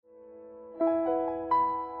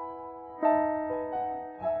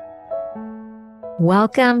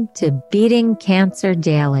Welcome to Beating Cancer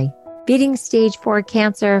Daily. Beating stage 4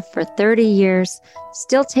 cancer for 30 years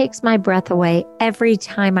still takes my breath away every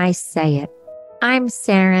time I say it. I'm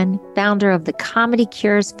Saren, founder of the Comedy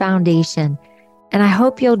Cures Foundation, and I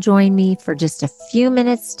hope you'll join me for just a few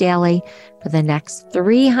minutes daily for the next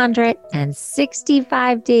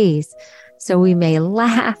 365 days so we may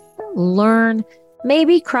laugh, learn,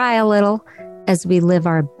 maybe cry a little as we live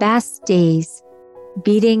our best days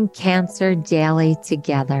beating cancer daily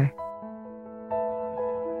together.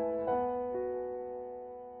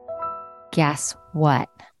 Guess what?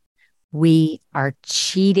 We are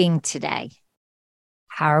cheating today.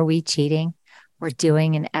 How are we cheating? We're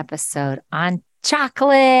doing an episode on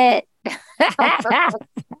chocolate.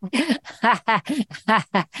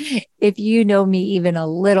 If you know me even a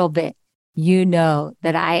little bit, you know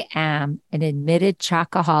that I am an admitted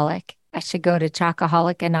chocoholic. I should go to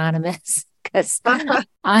Chocoholic Anonymous because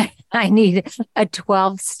I need a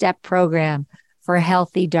 12-step program for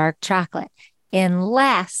healthy dark chocolate.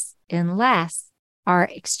 Unless our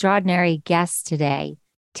extraordinary guest today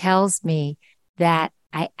tells me that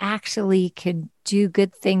I actually can do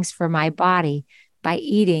good things for my body by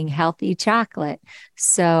eating healthy chocolate.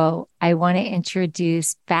 So I want to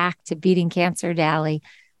introduce back to Beating Cancer Daily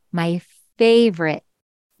my favorite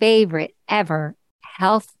ever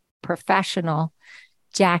health professional,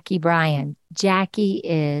 Jackie Bryan. Jackie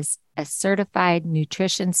is a certified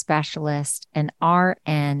nutrition specialist, an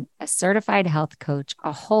RN, a certified health coach,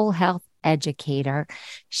 a whole health educator.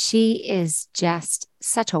 She is just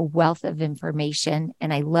such a wealth of information,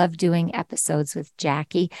 and I love doing episodes with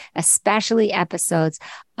Jackie, especially episodes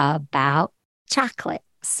about chocolate.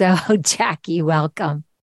 So, Jackie, welcome.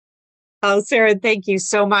 Oh, Sarah, thank you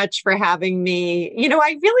so much for having me.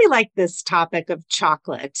 I really like this topic of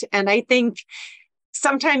chocolate, and I think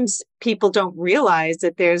sometimes people don't realize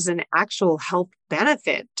that there's an actual health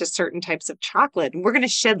benefit to certain types of chocolate, and we're going to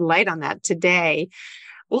shed light on that today.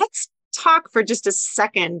 Let's talk for just a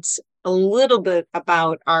second a little bit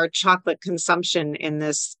about our chocolate consumption in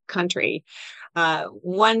this country.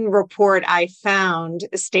 One report I found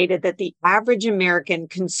stated that the average American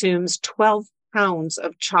consumes 12 pounds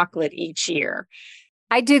of chocolate each year.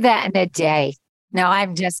 I do that in a day. No,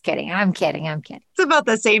 I'm just kidding. I'm kidding. It's about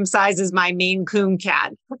the same size as my Maine Coon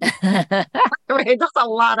cat. Right? That's a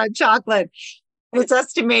lot of chocolate. It's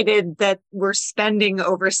estimated that we're spending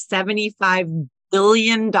over $75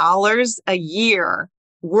 billion a year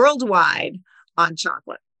worldwide on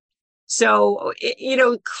chocolate. So,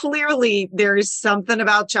 clearly there's something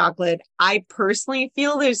about chocolate. I personally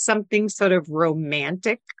feel there's something sort of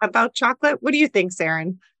romantic about chocolate. What do you think,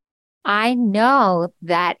 Saren? I know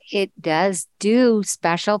that it does do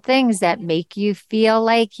special things that make you feel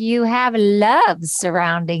like you have love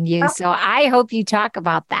surrounding you. So I hope you talk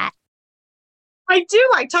about that. I do.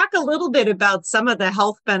 I talk a little bit about some of the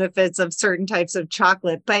health benefits of certain types of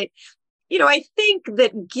chocolate, but I think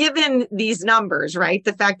that given these numbers, right,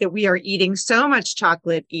 the fact that we are eating so much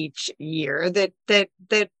chocolate each year, that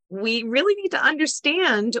we really need to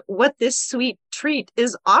understand what this sweet treat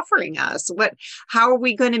is offering us. How are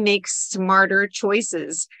we going to make smarter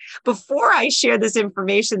choices? Before I share this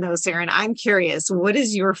information, though, Saren, I'm curious, what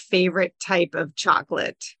is your favorite type of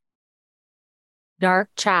chocolate? Dark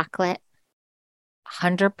chocolate,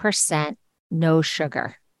 100% no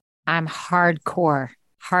sugar. I'm hardcore.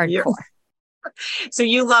 So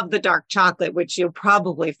you love the dark chocolate, which you'll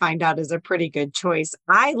probably find out is a pretty good choice.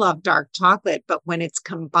 I love dark chocolate, but when it's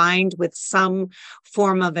combined with some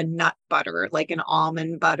form of a nut butter, like an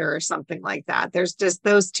almond butter or something like that, there's just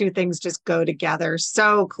those two things just go together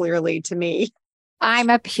so clearly to me.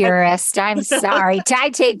 I'm a purist. I'm sorry.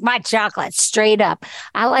 I take my chocolate straight up.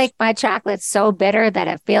 I like my chocolate so bitter that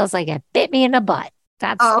it feels like it bit me in the butt.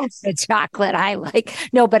 That's the chocolate I like.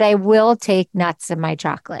 No, but I will take nuts in my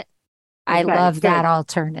chocolate. I love that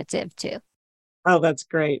alternative too. Oh, that's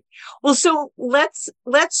great. Well, so let's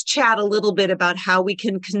chat a little bit about how we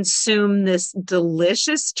can consume this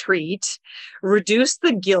delicious treat, reduce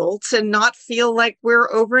the guilt, and not feel like we're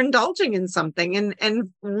overindulging in something.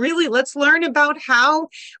 And really, let's learn about how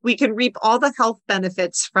we can reap all the health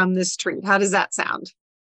benefits from this treat. How does that sound?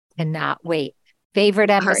 Cannot wait.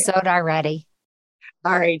 Favorite episode already.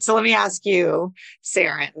 All right. So let me ask you,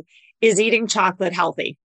 Saren, is eating chocolate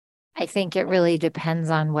healthy? I think it really depends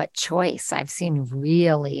on what choice. I've seen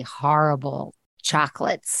really horrible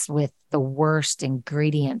chocolates with the worst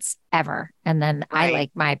ingredients ever. And then I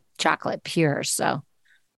like my chocolate pure. So,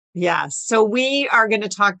 yeah. So we are going to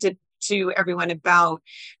talk to everyone about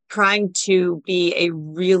trying to be a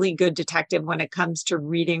really good detective when it comes to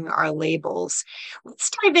reading our labels. Let's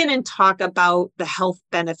dive in and talk about the health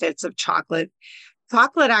benefits of chocolate.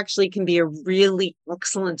 Chocolate actually can be a really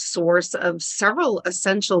excellent source of several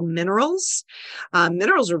essential minerals.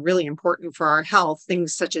 Minerals are really important for our health,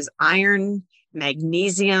 things such as iron,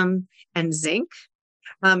 magnesium, and zinc.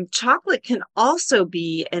 Chocolate can also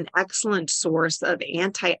be an excellent source of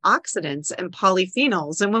antioxidants and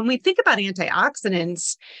polyphenols. And when we think about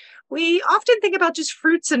antioxidants, we often think about just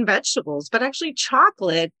fruits and vegetables, but actually,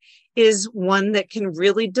 chocolate is one that can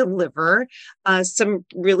really deliver some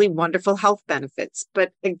really wonderful health benefits.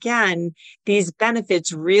 But again, these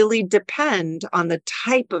benefits really depend on the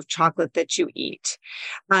type of chocolate that you eat.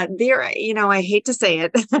 I hate to say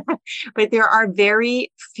it, but there are very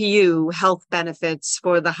few health benefits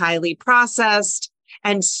for the highly processed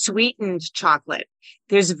and sweetened chocolate.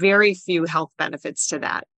 There's very few health benefits to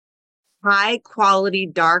that. High quality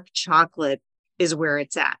dark chocolate is where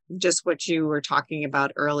it's at, just what you were talking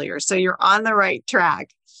about earlier. So you're on the right track.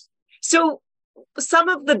 So some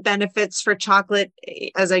of the benefits for chocolate,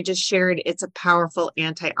 as I just shared, it's a powerful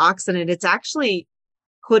antioxidant. It's actually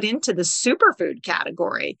put into the superfood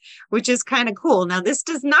category, which is kind of cool. Now, this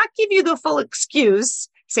does not give you the full excuse,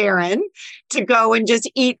 Saren, to go and just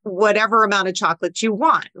eat whatever amount of chocolate you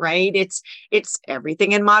want, right? It's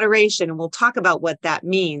everything in moderation, and we'll talk about what that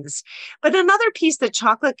means. But another piece that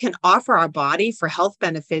chocolate can offer our body for health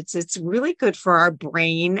benefits, it's really good for our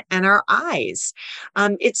brain and our eyes.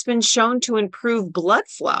 It's been shown to improve blood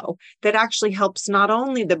flow that actually helps not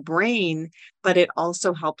only the brain, but it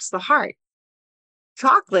also helps the heart.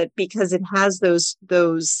 Chocolate, because it has those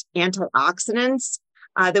antioxidants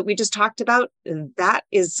that we just talked about, that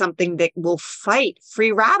is something that will fight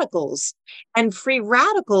free radicals. And free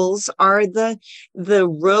radicals are the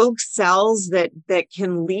rogue cells that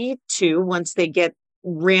can lead to, once they get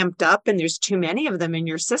ramped up and there's too many of them in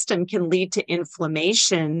your system, can lead to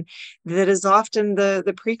inflammation that is often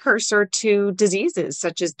the precursor to diseases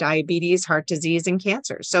such as diabetes, heart disease, and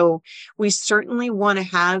cancer. So we certainly want to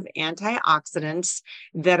have antioxidants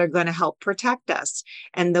that are going to help protect us.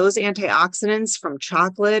 And those antioxidants from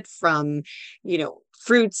chocolate, from,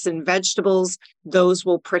 fruits and vegetables, those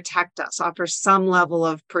will protect us, offer some level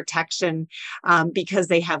of protection because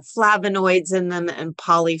they have flavonoids in them and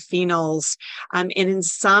polyphenols. And in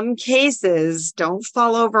some cases, don't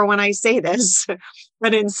fall over when I say this,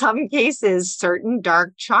 but in some cases, certain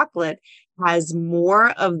dark chocolate has more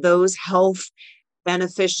of those health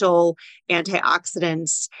beneficial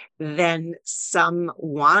antioxidants than some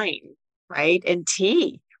wine, right? And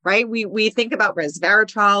tea. Right? We think about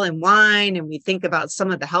resveratrol and wine, and we think about some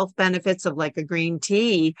of the health benefits of like a green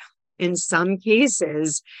tea. In some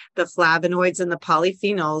cases, the flavonoids and the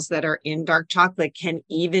polyphenols that are in dark chocolate can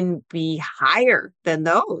even be higher than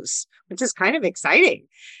those, which is kind of exciting.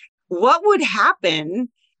 What would happen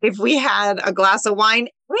if we had a glass of wine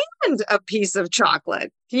and a piece of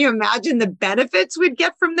chocolate? Can you imagine the benefits we'd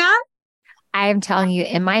get from that? I am telling you,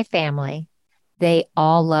 in my family, they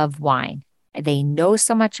all love wine. They know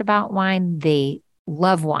so much about wine. They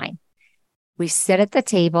love wine. We sit at the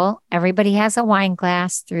table. Everybody has a wine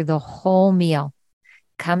glass through the whole meal.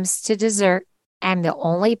 Comes to dessert. I'm the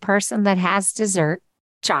only person that has dessert,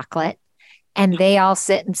 chocolate, and they all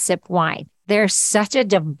sit and sip wine. There's such a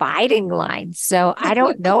dividing line. So I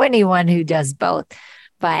don't know anyone who does both.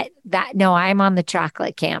 But no, I'm on the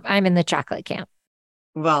chocolate camp. I'm in the chocolate camp.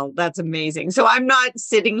 Well, that's amazing. So I'm not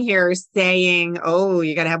sitting here saying, oh,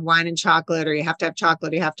 you got to have wine and chocolate, or you have to have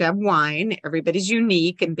chocolate, you have to have wine. Everybody's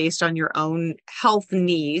unique and based on your own health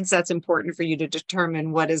needs. That's important for you to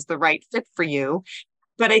determine what is the right fit for you.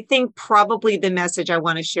 But I think probably the message I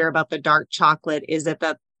want to share about the dark chocolate is that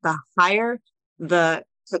the higher the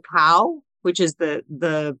cacao, which is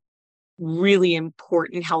the really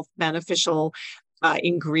important health beneficial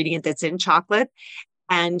ingredient that's in chocolate,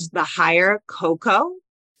 and the higher cocoa,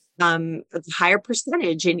 the higher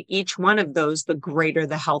percentage in each one of those, the greater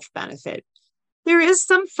the health benefit. There is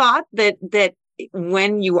some thought that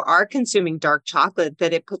when you are consuming dark chocolate,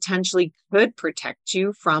 that it potentially could protect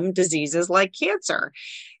you from diseases like cancer.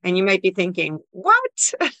 And you might be thinking,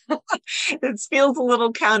 what? It feels a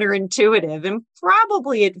little counterintuitive. And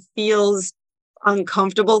probably it feels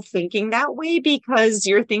uncomfortable thinking that way because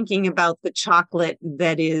you're thinking about the chocolate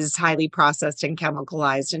that is highly processed and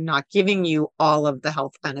chemicalized and not giving you all of the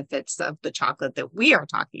health benefits of the chocolate that we are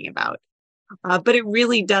talking about. But it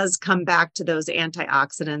really does come back to those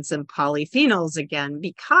antioxidants and polyphenols again,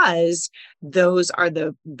 because those are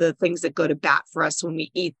the things that go to bat for us when we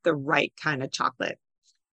eat the right kind of chocolate.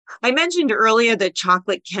 I mentioned earlier that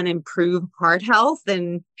chocolate can improve heart health,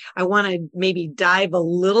 and I want to maybe dive a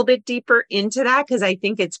little bit deeper into that because I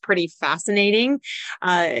think it's pretty fascinating.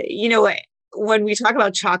 when we talk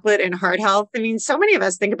about chocolate and heart health, I mean, so many of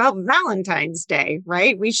us think about Valentine's Day,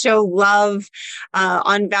 right? We show love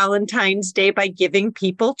on Valentine's Day by giving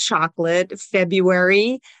people chocolate.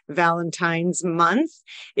 February, Valentine's month,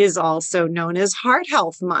 is also known as Heart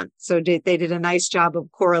Health Month. So they did a nice job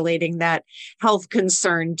of correlating that health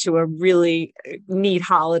concern to a really neat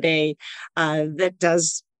holiday that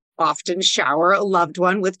does often shower a loved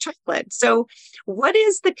one with chocolate. So what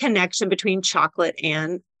is the connection between chocolate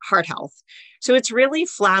and heart health? So it's really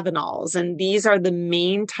flavanols, and these are the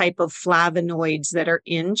main type of flavonoids that are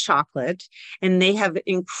in chocolate, and they have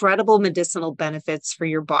incredible medicinal benefits for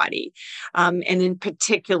your body, and in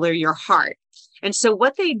particular your heart. And so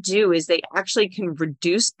what they do is they actually can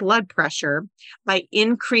reduce blood pressure by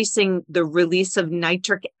increasing the release of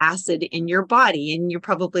nitric acid in your body. And you're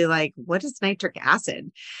probably like, what is nitric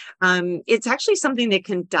acid? It's actually something that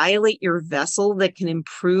can dilate your vessel, that can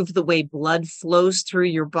improve the way blood flows through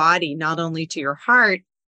your body, not only to your heart,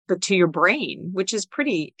 but to your brain, which is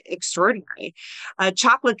pretty extraordinary.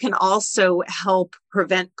 Chocolate can also help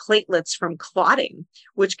prevent platelets from clotting,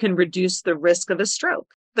 which can reduce the risk of a stroke.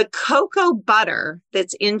 The cocoa butter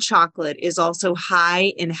that's in chocolate is also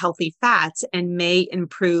high in healthy fats and may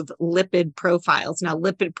improve lipid profiles. Now,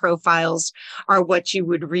 lipid profiles are what you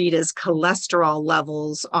would read as cholesterol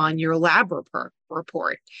levels on your lab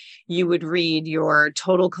report. You would read your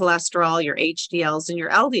total cholesterol, your HDLs, and your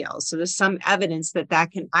LDLs. So there's some evidence that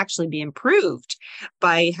that can actually be improved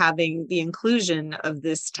by having the inclusion of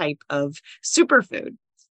this type of superfood.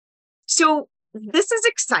 So this is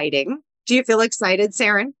exciting. Do you feel excited,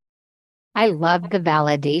 Saren? I love the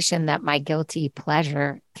validation that my guilty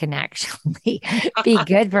pleasure can actually be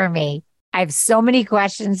good for me. I have so many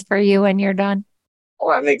questions for you when you're done.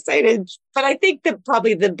 Oh, I'm excited. But I think that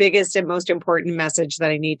probably the biggest and most important message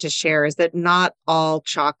that I need to share is that not all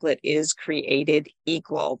chocolate is created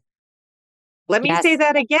equal. Let me say Yes.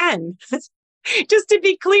 that again, just to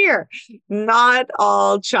be clear. Not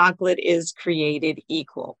all chocolate is created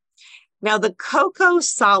equal. Now, the cocoa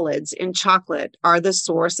solids in chocolate are the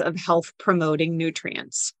source of health promoting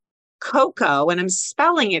nutrients. Cocoa, and I'm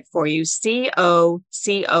spelling it for you, COCOA,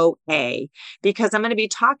 because I'm going to be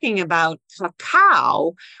talking about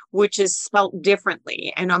cacao, which is spelt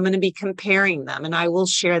differently, and I'm going to be comparing them. And I will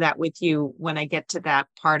share that with you when I get to that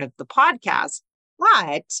part of the podcast.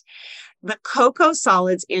 But the cocoa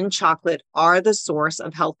solids in chocolate are the source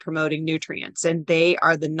of health promoting nutrients, and they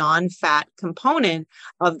are the non-fat component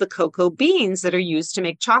of the cocoa beans that are used to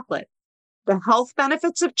make chocolate. The health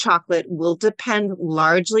benefits of chocolate will depend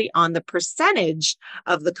largely on the percentage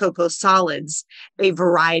of the cocoa solids, a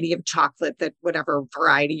variety of chocolate, that whatever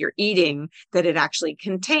variety you're eating, that it actually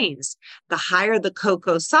contains. The higher the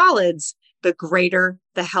cocoa solids, the greater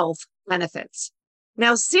the health benefits.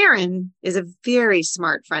 Now, Saren is a very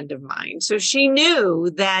smart friend of mine. So she knew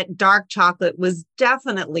that dark chocolate was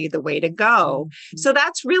definitely the way to go. So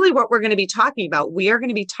that's really what we're going to be talking about. We are going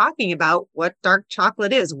to be talking about what dark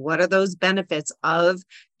chocolate is. What are those benefits of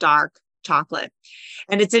dark chocolate?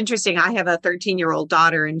 And it's interesting. I have a 13-year-old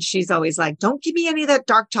daughter, and she's always like, don't give me any of that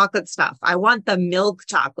dark chocolate stuff. I want the milk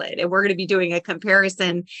chocolate. And we're going to be doing a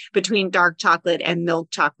comparison between dark chocolate and milk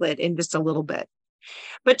chocolate in just a little bit.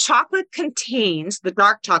 But the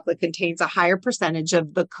dark chocolate contains a higher percentage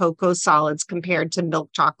of the cocoa solids compared to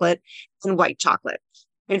milk chocolate and white chocolate.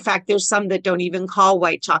 In fact, there's some that don't even call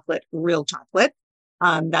white chocolate real chocolate.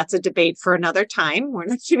 That's a debate for another time. We're not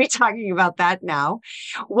going to be talking about that now.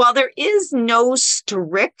 While there is no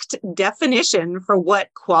strict definition for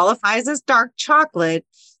what qualifies as dark chocolate,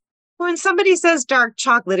 when somebody says dark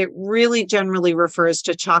chocolate, it really generally refers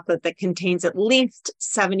to chocolate that contains at least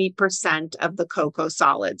 70% of the cocoa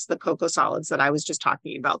solids that I was just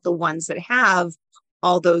talking about, the ones that have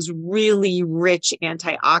all those really rich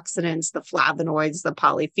antioxidants, the flavonoids, the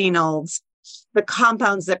polyphenols, the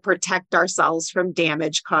compounds that protect our cells from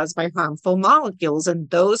damage caused by harmful molecules. And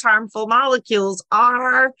those harmful molecules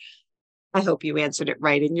are, I hope you answered it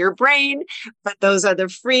right in your brain, but those are the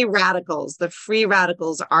free radicals. The free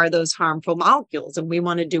radicals are those harmful molecules, and we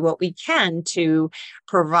want to do what we can to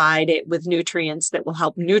provide it with nutrients that will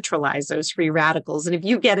help neutralize those free radicals. And if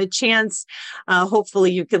you get a chance,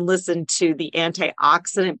 hopefully you can listen to the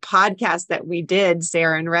antioxidant podcast that we did,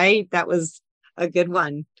 Saren, right? That was a good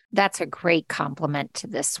one. That's a great compliment to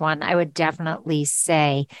this one. I would definitely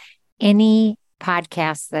say any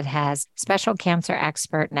podcast that has special cancer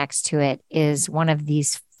expert next to it is one of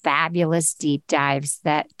these fabulous deep dives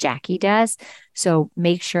that Jackie does. So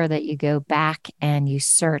make sure that you go back and you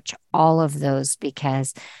search all of those,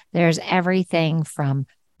 because there's everything from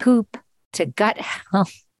poop to gut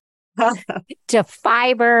health to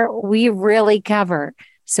fiber we really cover.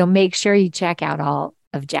 So make sure you check out all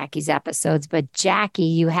of Jackie's episodes. But Jackie,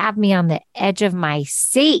 you have me on the edge of my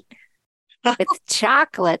seat with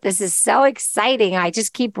chocolate. This is so exciting. I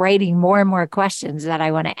just keep writing more and more questions that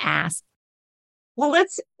I want to ask. Well,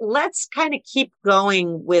 let's kind of keep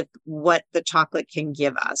going with what the chocolate can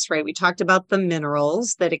give us, right? We talked about the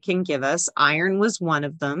minerals that it can give us. Iron was one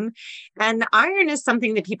of them. And iron is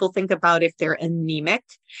something that people think about if they're anemic,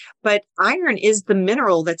 but iron is the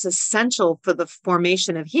mineral that's essential for the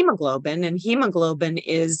formation of hemoglobin. And hemoglobin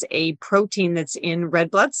is a protein that's in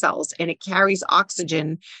red blood cells, and it carries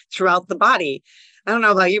oxygen throughout the body. I don't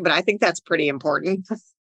know about you, but I think that's pretty important.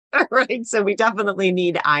 Right. So we definitely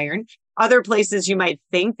need iron. Other places you might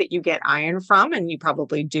think that you get iron from, and you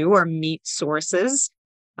probably do, are meat sources.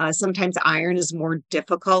 Sometimes iron is more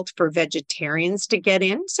difficult for vegetarians to get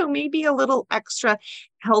in. So maybe a little extra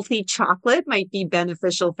healthy chocolate might be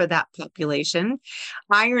beneficial for that population.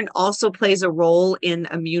 Iron also plays a role in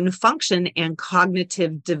immune function and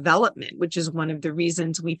cognitive development, which is one of the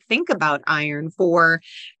reasons we think about iron for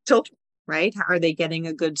children. Right? How are they getting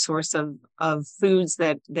a good source of foods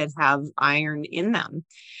that have iron in them?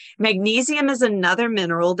 Magnesium is another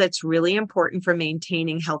mineral that's really important for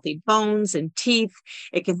maintaining healthy bones and teeth.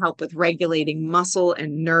 It can help with regulating muscle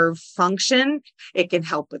and nerve function. It can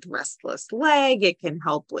help with restless leg. It can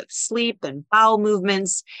help with sleep and bowel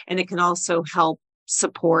movements. And it can also help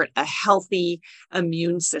support a healthy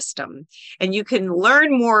immune system. And you can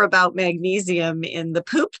learn more about magnesium in the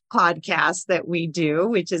Poop podcast that we do,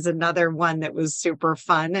 which is another one that was super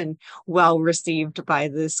fun and well received by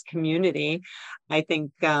this community. I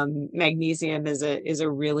think magnesium is a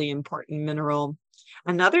really important mineral.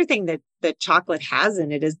 Another thing that chocolate has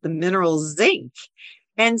in it is the mineral zinc.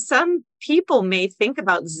 And some people may think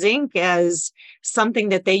about zinc as something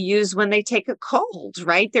that they use when they take a cold,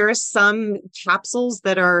 right? There are some capsules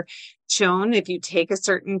that are shown, if you take a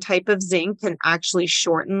certain type of zinc, can actually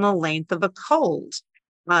shorten the length of a cold.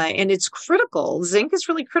 And it's critical. Zinc is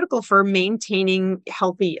really critical for maintaining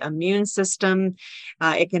healthy immune system.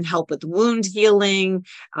 It can help with wound healing.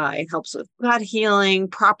 It helps with gut healing,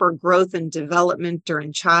 proper growth and development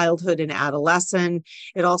during childhood and adolescence.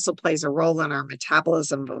 It also plays a role in our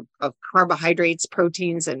metabolism of carbohydrates,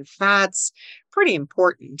 proteins, and fats. Pretty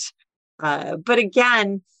important. But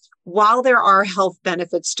again, while there are health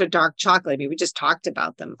benefits to dark chocolate, I mean, we just talked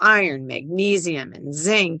about them, iron, magnesium, and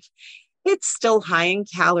zinc, it's still high in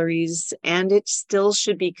calories, and it still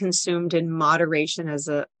should be consumed in moderation as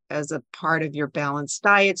a part of your balanced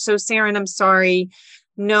diet. So, Saren, I'm sorry,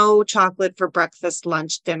 no chocolate for breakfast,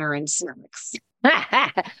 lunch, dinner, and snacks.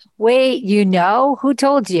 Wait, who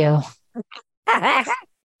told you?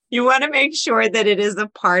 You want to make sure that it is a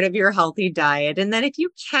part of your healthy diet. And then if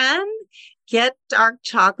you can, get dark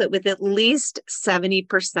chocolate with at least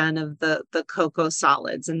 70% of the cocoa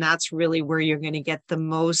solids. And that's really where you're going to get the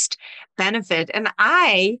most benefit. And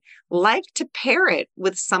I like to pair it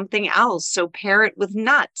with something else. So pair it with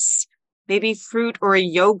nuts, maybe fruit or a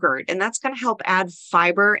yogurt. And that's going to help add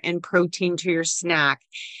fiber and protein to your snack.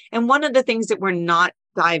 And one of the things that we're not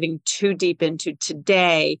diving too deep into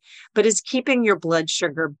today, but is keeping your blood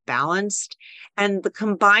sugar balanced. And the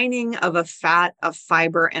combining of a fat, a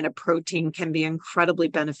fiber, and a protein can be incredibly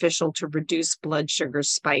beneficial to reduce blood sugar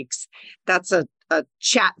spikes. That's a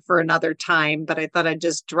chat for another time, but I thought I'd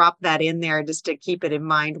just drop that in there just to keep it in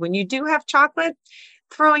mind. When you do have chocolate,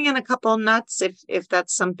 throwing in a couple nuts, if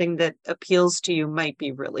that's something that appeals to you, might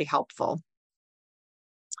be really helpful.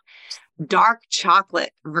 Dark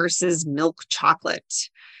chocolate versus milk chocolate.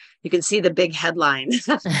 You can see the big headline.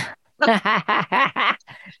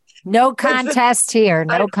 No contest here.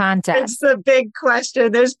 No contest. It's the big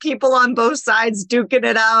question. There's people on both sides duking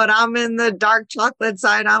it out. I'm in the dark chocolate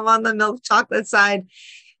side. I'm on the milk chocolate side.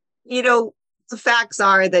 The facts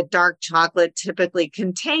are that dark chocolate typically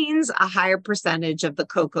contains a higher percentage of the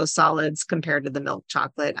cocoa solids compared to the milk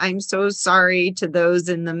chocolate. I'm so sorry to those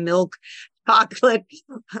in the milk chocolate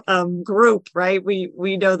group, right?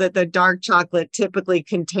 We know that the dark chocolate typically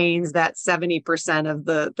contains that 70% of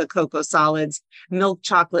the cocoa solids. Milk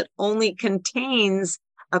chocolate only contains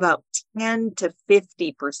about 10 to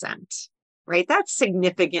 50%, right? That's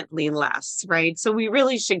significantly less, right? So we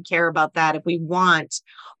really should care about that if we want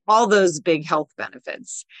all those big health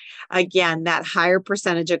benefits. Again, that higher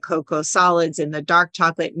percentage of cocoa solids in the dark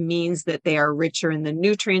chocolate means that they are richer in the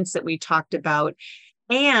nutrients that we talked about.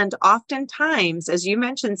 And oftentimes, as you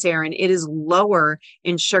mentioned, Saren, it is lower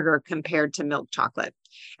in sugar compared to milk chocolate.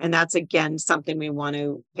 And that's, again, something we want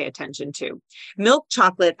to pay attention to. Milk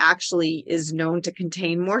chocolate actually is known to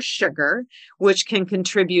contain more sugar, which can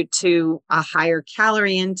contribute to a higher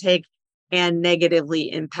calorie intake and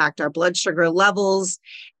negatively impact our blood sugar levels,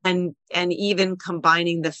 and even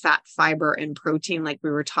combining the fat, fiber, and protein like we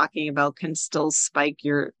were talking about can still spike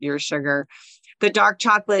your sugar. The dark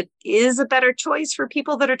chocolate is a better choice for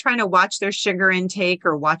people that are trying to watch their sugar intake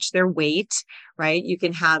or watch their weight, right? You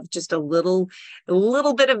can have just a little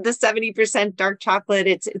bit of the 70% dark chocolate.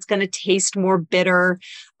 It's going to taste more bitter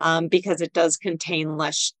because it does contain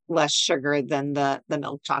less sugar than the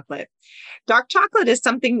milk chocolate. Dark chocolate is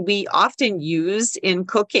something we often use in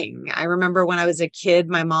cooking. I remember when I was a kid,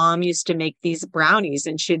 my mom used to make these brownies,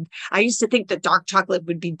 and I used to think that dark chocolate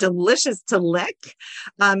would be delicious to lick.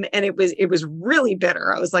 And it was really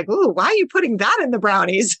bitter. I was like, "Ooh, why are you putting that in the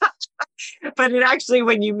brownies?" But it actually,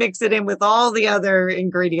 when you mix it in with all the other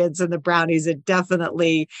ingredients in the brownies, it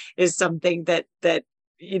definitely is something that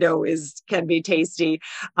can be tasty.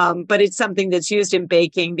 But it's something that's used in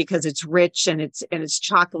baking because it's rich and it's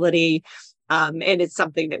chocolatey. And it's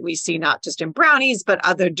something that we see not just in brownies, but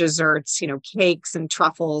other desserts, cakes and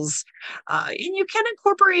truffles. And you can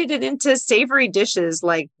incorporate it into savory dishes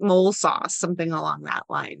like mole sauce, something along that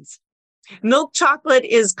lines. Milk chocolate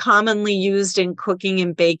is commonly used in cooking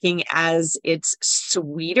and baking as its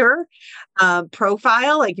sweeter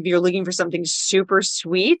profile. Like if you're looking for something super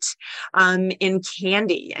sweet, in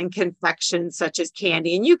candy and confections such as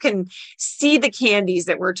candy. And you can see the candies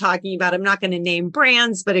that we're talking about. I'm not going to name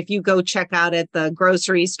brands, but if you go check out at the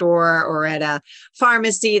grocery store or at a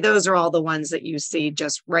pharmacy, those are all the ones that you see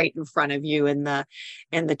just right in front of you in the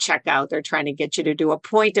checkout. They're trying to get you to do a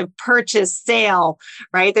point of purchase sale,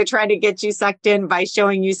 right? They're trying to get you sucked in by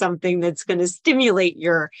showing you something that's going to stimulate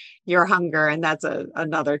your hunger. And that's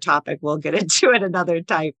another topic we'll get into at another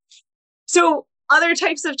time. So other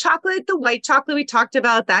types of chocolate, the white chocolate we talked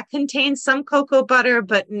about, that contains some cocoa butter,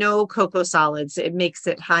 but no cocoa solids. It makes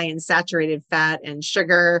it high in saturated fat and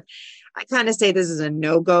sugar. I kind of say this is a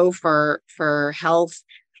no-go for health.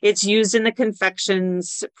 It's used in the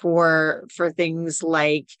confections for things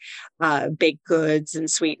like baked goods and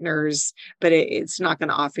sweeteners, but it's not going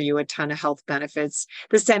to offer you a ton of health benefits.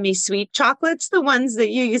 The semi-sweet chocolates, the ones that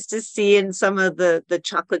you used to see in some of the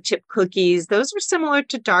chocolate chip cookies, those are similar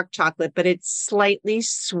to dark chocolate, but it's slightly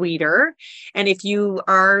sweeter. And if you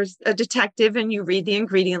are a detective and you read the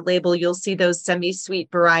ingredient label, you'll see those semi-sweet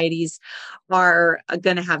varieties are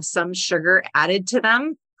going to have some sugar added to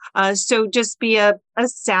them. So just be a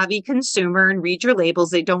savvy consumer and read your labels.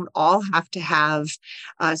 They don't all have to have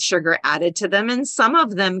sugar added to them. And some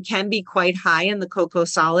of them can be quite high in the cocoa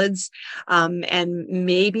solids and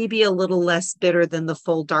maybe be a little less bitter than the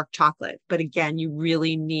full dark chocolate. But again, you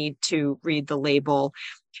really need to read the label.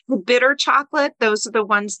 The bitter chocolate, those are the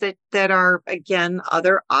ones that are, again,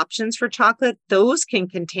 other options for chocolate. Those can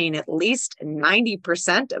contain at least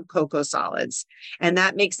 90% of cocoa solids, and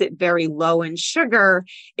that makes it very low in sugar.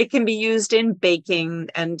 It can be used in baking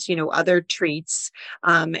and, other treats,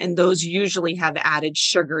 and those usually have added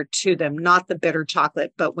sugar to them, not the bitter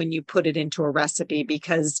chocolate, but when you put it into a recipe,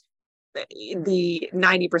 because the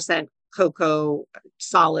 90% cocoa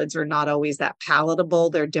solids are not always that palatable.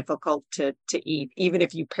 They're difficult to eat, even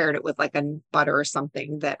if you paired it with like a butter or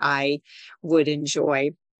something that I would enjoy.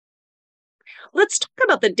 Let's talk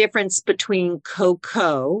about the difference between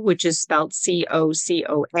cocoa, which is spelled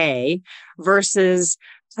COCOA, versus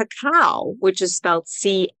cacao, which is spelled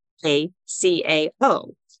CACAO.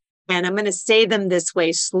 And I'm going to say them this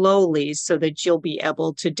way slowly so that you'll be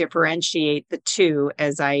able to differentiate the two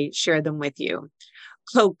as I share them with you.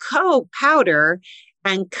 Cocoa powder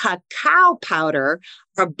and cacao powder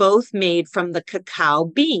are both made from the cacao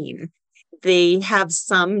bean. They have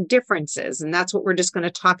some differences, and that's what we're just going to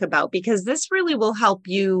talk about, because this really will help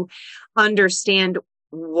you understand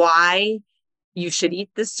why you should eat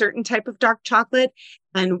this certain type of dark chocolate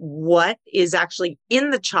and what is actually in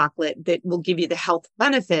the chocolate that will give you the health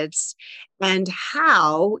benefits and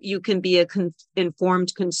how you can be an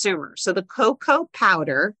informed consumer. So the cocoa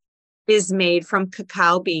powder is made from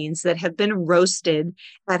cacao beans that have been roasted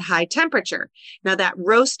at high temperature. Now, that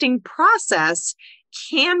roasting process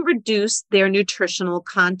can reduce their nutritional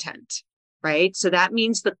content, right? So that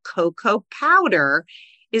means the cocoa powder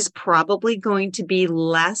is probably going to be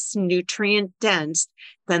less nutrient dense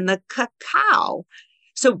than the cacao.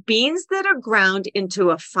 So beans that are ground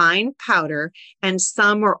into a fine powder and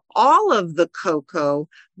some or all of the cocoa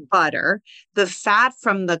butter, the fat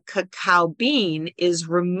from the cacao bean is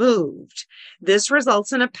removed. This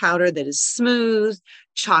results in a powder that is smooth,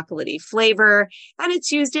 chocolatey flavor, and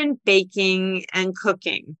it's used in baking and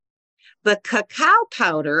cooking. The cacao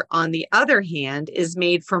powder, on the other hand, is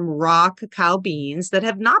made from raw cacao beans that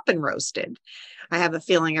have not been roasted. I have a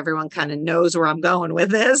feeling everyone kind of knows where I'm going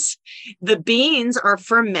with this. The beans are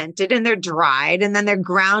fermented and they're dried, and then they're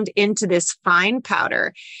ground into this fine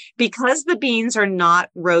powder. Because the beans are not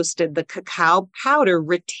roasted, the cacao powder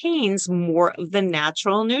retains more of the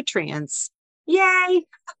natural nutrients. Yay!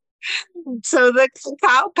 So the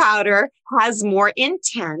cacao powder has more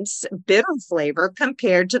intense bitter flavor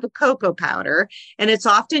compared to the cocoa powder, and it's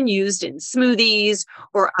often used in smoothies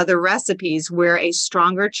or other recipes where a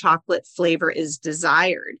stronger chocolate flavor is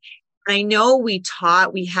desired. I know we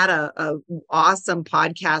had a awesome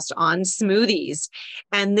podcast on smoothies,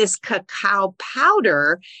 and this cacao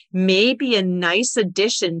powder may be a nice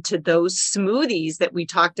addition to those smoothies that we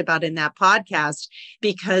talked about in that podcast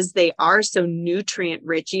because they are so nutrient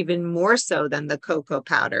rich, even more so than the cocoa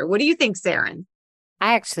powder. What do you think, Saren?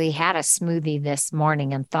 I actually had a smoothie this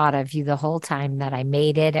morning and thought of you the whole time that I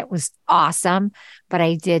made it. It was awesome, but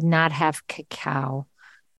I did not have cacao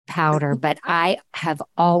powder, but I have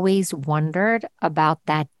always wondered about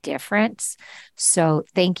that difference. So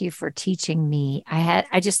thank you for teaching me.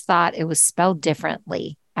 I just thought it was spelled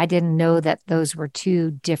differently. I didn't know that those were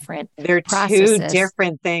two different They're two processes.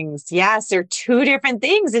 different things. Yes, they're two different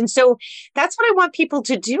things. And so that's what I want people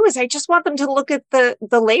to do is I just want them to look at the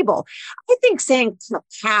label. I think saying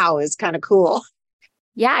cacao is kind of cool.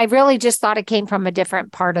 Yeah, I really just thought it came from a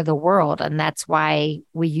different part of the world, and that's why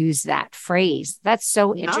we use that phrase. That's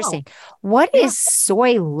so No. interesting. What Yeah. is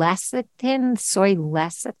soy lecithin? Soy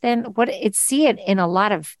lecithin? What it's see it in a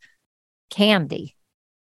lot of candy.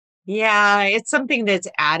 Yeah, it's something that's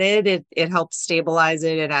added. It helps stabilize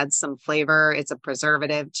it. It adds some flavor. It's a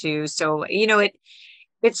preservative too. So,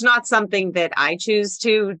 it's not something that I choose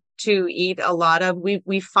to eat a lot of.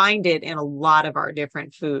 We find it in a lot of our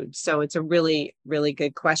different foods. So it's a really, really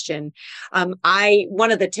good question. I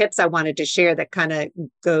one of the tips I wanted to share that kind of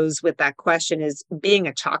goes with that question is being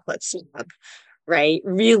a chocolate snob, right?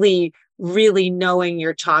 Really, really knowing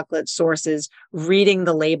your chocolate sources, reading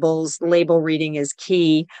the labels. Label reading is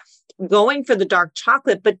key, going for the dark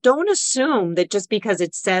chocolate, but don't assume that just because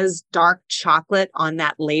it says dark chocolate on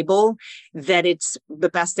that label, that it's the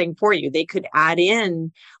best thing for you. They could add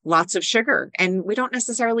in lots of sugar, and we don't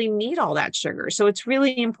necessarily need all that sugar. So it's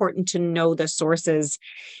really important to know the sources.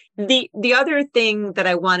 The other thing that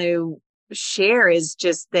I want to share is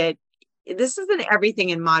just that this is an everything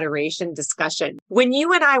in moderation discussion. When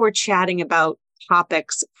you and I were chatting about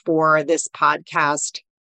topics for this podcast,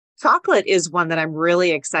 chocolate is one that I'm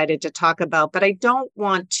really excited to talk about, but I don't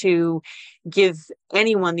want to give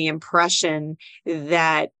anyone the impression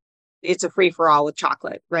that it's a free for all with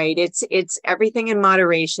chocolate, right? It's everything in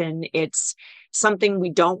moderation. It's something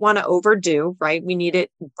we don't want to overdo, right? We need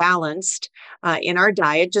it balanced in our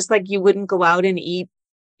diet, just like you wouldn't go out and eat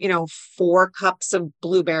 4 cups of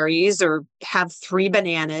blueberries or have 3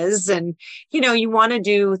 bananas. And, you want to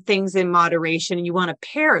do things in moderation, and you want to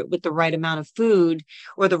pair it with the right amount of food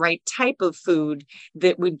or the right type of food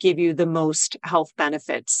that would give you the most health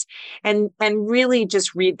benefits. And really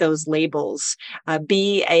just read those labels,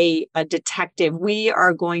 be a detective. We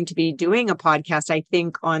are going to be doing a podcast, I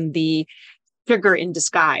think, on the sugar in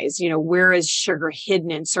disguise. Where is sugar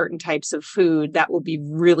hidden in certain types of food? That will be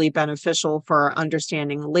really beneficial for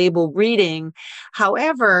understanding label reading.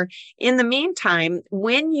 However, in the meantime,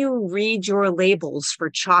 when you read your labels for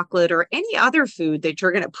chocolate or any other food that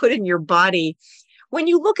you're going to put in your body, when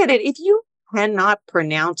you look at it, if you cannot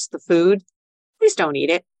pronounce the food, please don't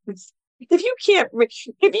eat it. If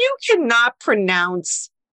you cannot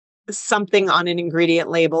pronounce something on an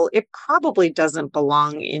ingredient label, it probably doesn't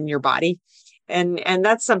belong in your body. And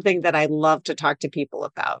that's something that I love to talk to people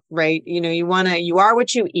about, right? You are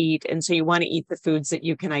what you eat. And so you want to eat the foods that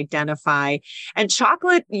you can identify. And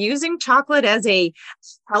using chocolate as a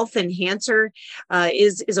health enhancer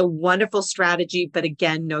is a wonderful strategy. But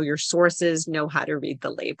again, know your sources, know how to read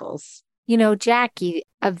the labels. Jackie,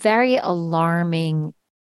 a very alarming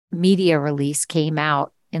media release came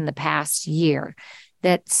out in the past year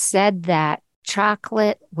that said that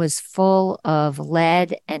chocolate was full of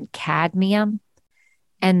lead and cadmium,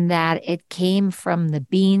 and that it came from the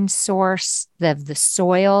bean source, the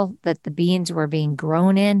soil that the beans were being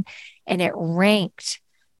grown in, and it ranked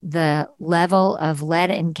the level of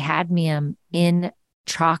lead and cadmium in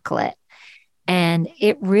chocolate. And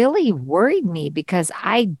it really worried me because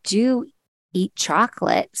I do eat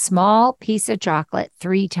chocolate, small piece of chocolate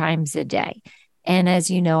 3 times a day. And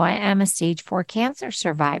as you know, I am a stage 4 cancer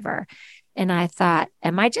survivor. And I thought,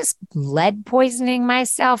 am I just lead poisoning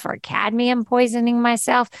myself or cadmium poisoning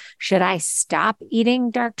myself? Should I stop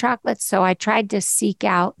eating dark chocolate? So I tried to seek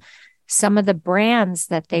out some of the brands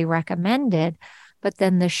that they recommended, but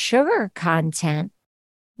then the sugar content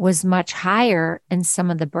was much higher in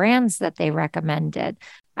some of the brands that they recommended.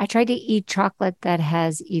 I try to eat chocolate that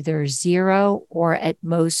has either 0 or at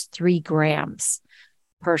most 3 grams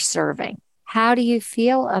per serving. How do you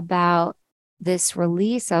feel about this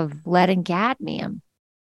release of lead and cadmium?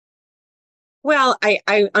 Well,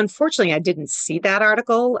 I unfortunately I didn't see that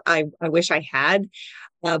article. I wish I had.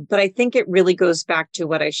 But I think it really goes back to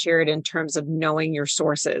what I shared in terms of knowing your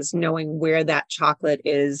sources, knowing where that chocolate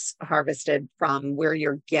is harvested from, where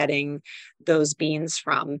you're getting those beans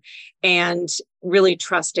from, and really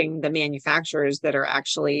trusting the manufacturers that are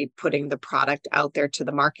actually putting the product out there to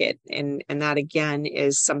the market. And that again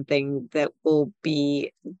is something that will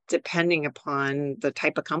be depending upon the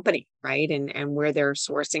type of company, right? And where they're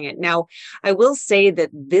sourcing it. Now, I will say that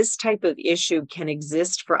this type of issue can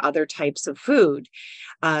exist for other types of food.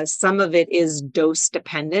 Some of it is dose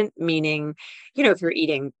dependent, meaning, if you're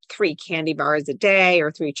eating 3 candy bars a day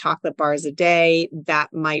or 3 chocolate bars a day,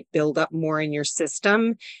 that might build up more in your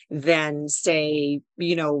system than, say,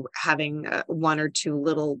 having 1 or 2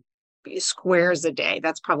 little squares a day.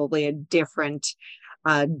 That's probably a different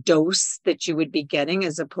dose that you would be getting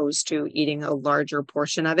as opposed to eating a larger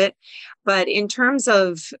portion of it. But in terms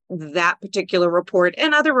of that particular report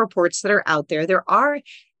and other reports that are out there, there are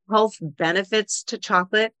health benefits to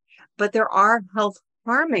chocolate, but there are health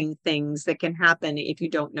harming things that can happen if you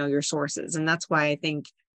don't know your sources. And that's why I think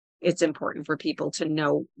it's important for people to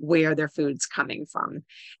know where their food's coming from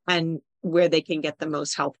and where they can get the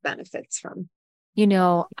most health benefits from.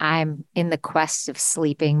 I'm in the quest of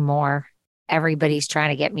sleeping more. Everybody's trying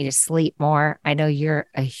to get me to sleep more. I know you're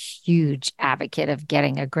a huge advocate of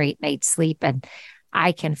getting a great night's sleep, and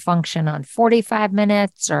I can function on 45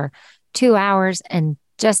 minutes or 2 hours and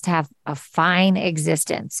just have a fine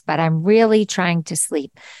existence, but I'm really trying to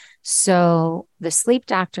sleep. So the sleep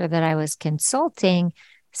doctor that I was consulting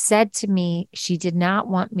said to me she did not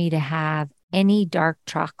want me to have any dark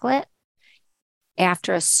chocolate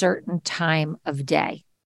after a certain time of day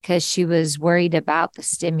because she was worried about the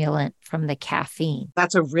stimulant from the caffeine.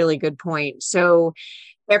 That's a really good point. So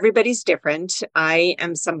everybody's different. I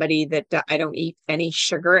am somebody that I don't eat any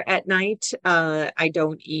sugar at night. I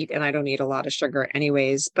don't eat a lot of sugar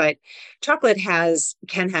anyways, but chocolate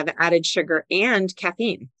can have added sugar and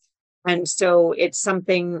caffeine. And so it's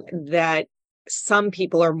something that some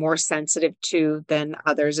people are more sensitive to than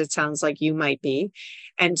others. It sounds like you might be.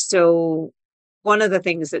 And so one of the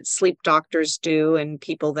things that sleep doctors do and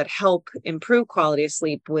people that help improve quality of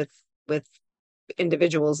sleep with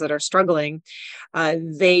individuals that are struggling,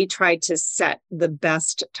 they try to set the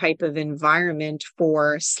best type of environment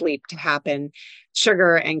for sleep to happen.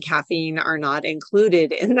 Sugar and caffeine are not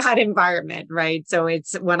included in that environment, right? So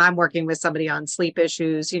it's when I'm working with somebody on sleep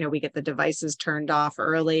issues, we get the devices turned off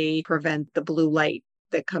early, prevent the blue light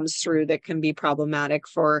that comes through that can be problematic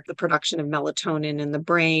for the production of melatonin in the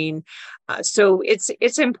brain. So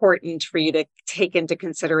it's important for you to take into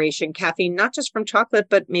consideration caffeine, not just from chocolate,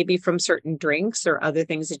 but maybe from certain drinks or other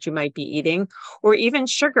things that you might be eating, or even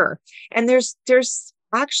sugar. And there's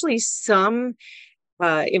actually some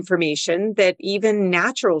information that even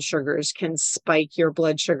natural sugars can spike your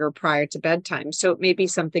blood sugar prior to bedtime. So it may be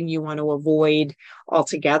something you want to avoid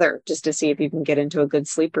altogether, just to see if you can get into a good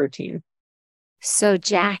sleep routine. So,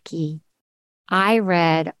 Jackie, I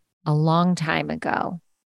read a long time ago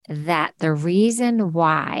that the reason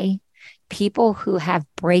why people who have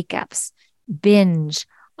breakups binge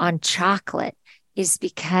on chocolate is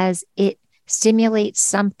because it stimulates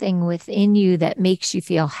something within you that makes you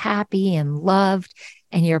feel happy and loved,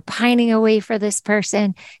 and you're pining away for this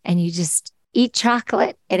person, and you just eat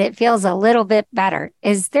chocolate and it feels a little bit better.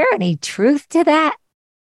 Is there any truth to that?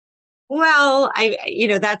 Well,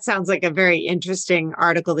 that sounds like a very interesting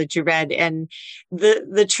article that you read. And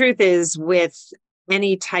the truth is, with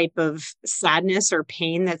any type of sadness or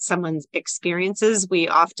pain that someone experiences, we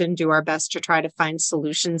often do our best to try to find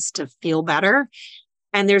solutions to feel better.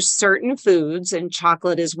 And there's certain foods, and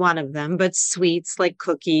chocolate is one of them, but sweets like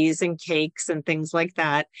cookies and cakes and things like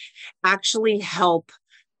that actually help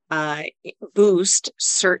uh, boost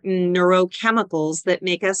certain neurochemicals that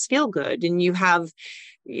make us feel good. And you have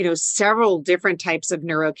several different types of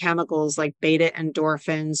neurochemicals like beta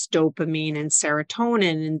endorphins, dopamine, and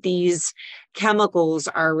serotonin. And these chemicals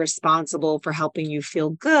are responsible for helping you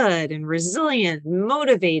feel good and resilient, and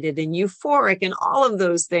motivated and euphoric and all of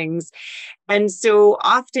those things. And so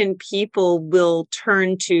often people will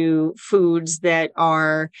turn to foods that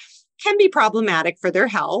are can be problematic for their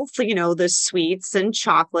health, the sweets and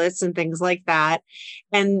chocolates and things like that.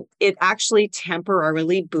 And it actually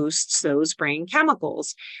temporarily boosts those brain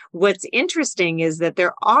chemicals. What's interesting is that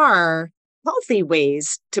there are healthy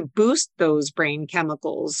ways to boost those brain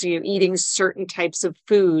chemicals, eating certain types of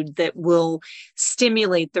food that will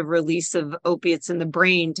stimulate the release of opiates in the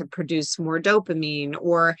brain to produce more dopamine,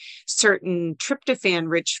 or certain tryptophan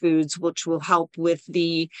rich foods, which will help with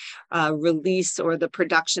the release or the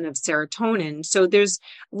production of serotonin. So there's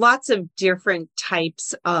lots of different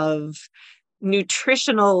types of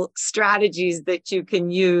nutritional strategies that you can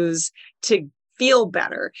use to feel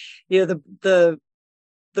better.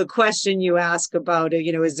 The question you ask about,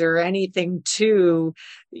 is there anything to,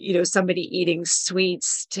 somebody eating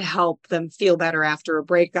sweets to help them feel better after a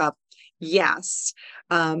breakup? Yes.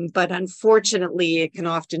 But unfortunately, it can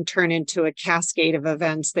often turn into a cascade of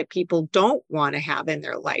events that people don't want to have in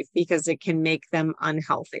their life because it can make them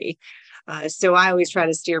unhealthy. So I always try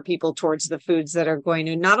to steer people towards the foods that are going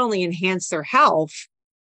to not only enhance their health,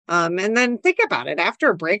 and then think about it after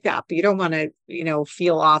a breakup, you don't want to,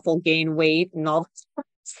 feel awful, gain weight and all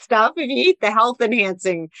stuff. If you eat the health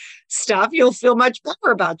enhancing stuff, you'll feel much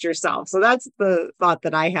better about yourself. So that's the thought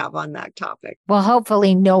that I have on that topic. Well,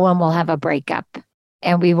 hopefully no one will have a breakup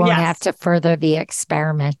and we won't have Yes. to further the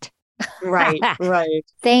experiment. Right, right.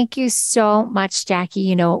 Thank you so much,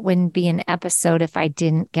 Jackie. It wouldn't be an episode if I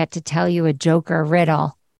didn't get to tell you a joke or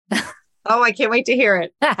riddle. Oh, I can't wait to hear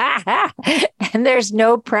it. And there's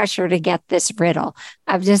no pressure to get this riddle.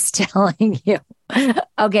 I'm just telling you.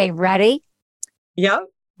 Okay, ready? Yep.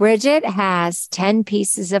 Bridget has 10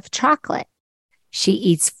 pieces of chocolate. She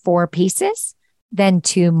eats 4 pieces, then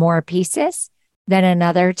 2 more pieces, then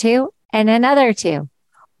another 2, and another 2.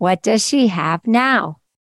 What does she have now?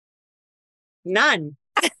 None.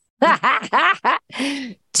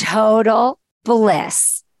 Total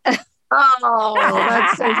bliss. Oh,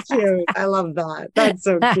 that's so cute. I love that. That's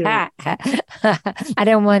so cute. I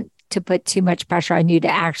don't want to put too much pressure on you to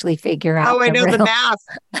actually figure out. Oh, I know riddle. the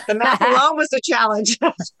math. The math alone was a challenge.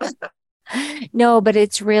 No, but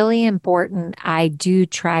it's really important. I do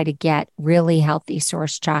try to get really healthy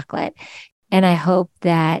source chocolate. And I hope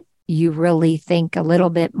that you really think a little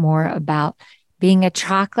bit more about being a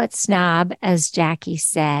chocolate snob, as Jackie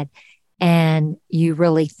said, and you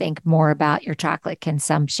really think more about your chocolate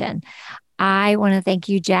consumption. I want to thank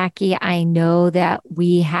you, Jackie. I know that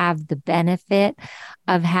we have the benefit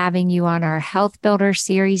of having you on our Health Builder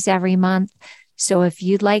series every month. So if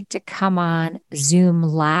you'd like to come on Zoom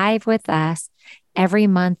live with us, every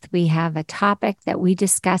month we have a topic that we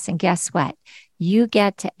discuss. And guess what? You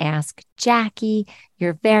get to ask Jackie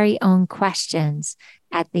your very own questions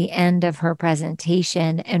at the end of her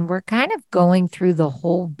presentation. And we're kind of going through the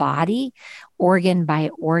whole body, organ by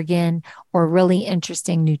organ, or really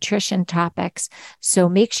interesting nutrition topics. So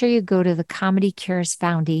make sure you go to the Comedy Cures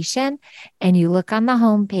Foundation and you look on the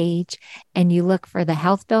homepage and you look for the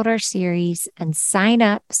Health Builder series and sign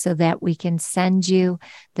up so that we can send you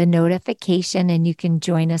the notification and you can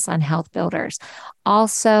join us on Health Builders.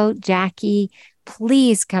 Also, Jackie,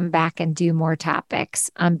 please come back and do more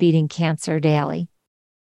topics on Beating Cancer Daily.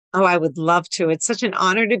 Oh, I would love to. It's such an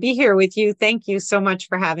honor to be here with you. Thank you so much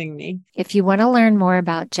for having me. If you want to learn more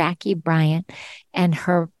about Jackie Bryant and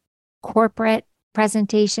her corporate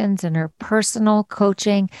presentations and her personal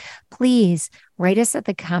coaching, please write us at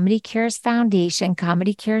the Comedy Cures Foundation,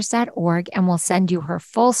 comedycures.org, and we'll send you her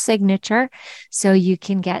full signature so you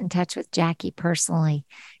can get in touch with Jackie personally.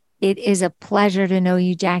 It is a pleasure to know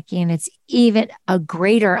you, Jackie, and it's even a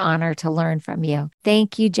greater honor to learn from you.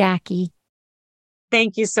 Thank you, Jackie.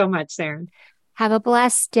 Thank you so much, Sarah. Have a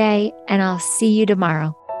blessed day, and I'll see you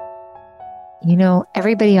tomorrow.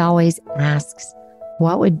 Everybody always asks,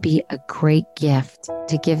 what would be a great gift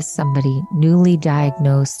to give somebody newly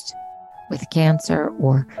diagnosed with cancer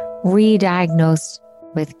or re-diagnosed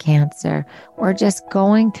with cancer or just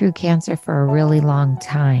going through cancer for a really long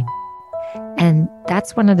time? And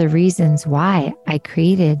that's one of the reasons why I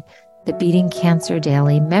created the Beating Cancer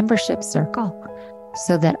Daily membership circle,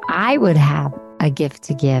 so that I would have a gift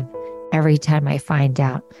to give every time I find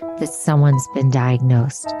out that someone's been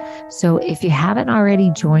diagnosed. So if you haven't already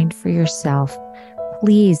joined for yourself,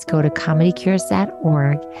 please go to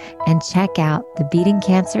comedycures.org and check out the Beating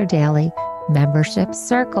Cancer Daily membership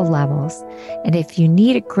circle levels. And if you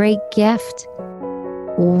need a great gift,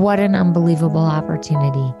 what an unbelievable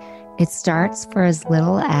opportunity. It starts for as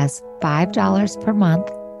little as $5 per month.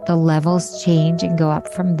 The levels change and go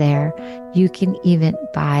up from there. You can even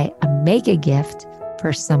buy a mega gift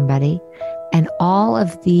for somebody. And all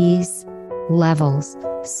of these levels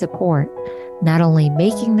support not only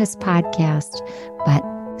making this podcast,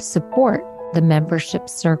 but support the membership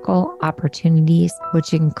circle opportunities,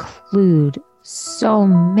 which include so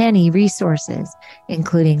many resources,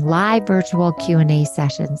 including live virtual Q&A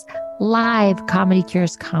sessions, live Comedy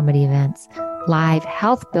Cures comedy events, live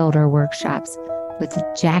health builder workshops with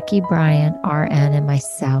Jackie Bryan, RN, and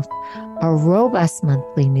myself, a robust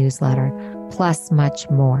monthly newsletter, plus much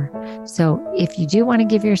more. So if you do want to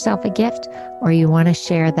give yourself a gift or you want to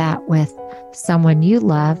share that with someone you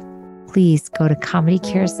love, please go to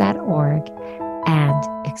comedycures.org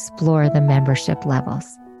and explore the membership levels.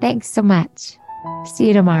 Thanks so much. See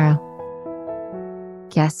you tomorrow.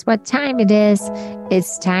 Guess what time it is?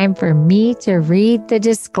 It's time for me to read the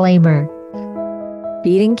disclaimer.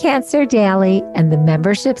 Beating Cancer Daily and the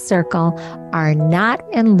Membership Circle are not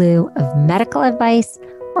in lieu of medical advice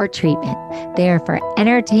or treatment. They are for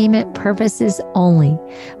entertainment purposes only.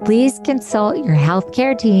 Please consult your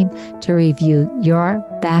healthcare team to review your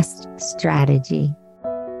best strategy.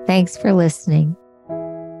 Thanks for listening.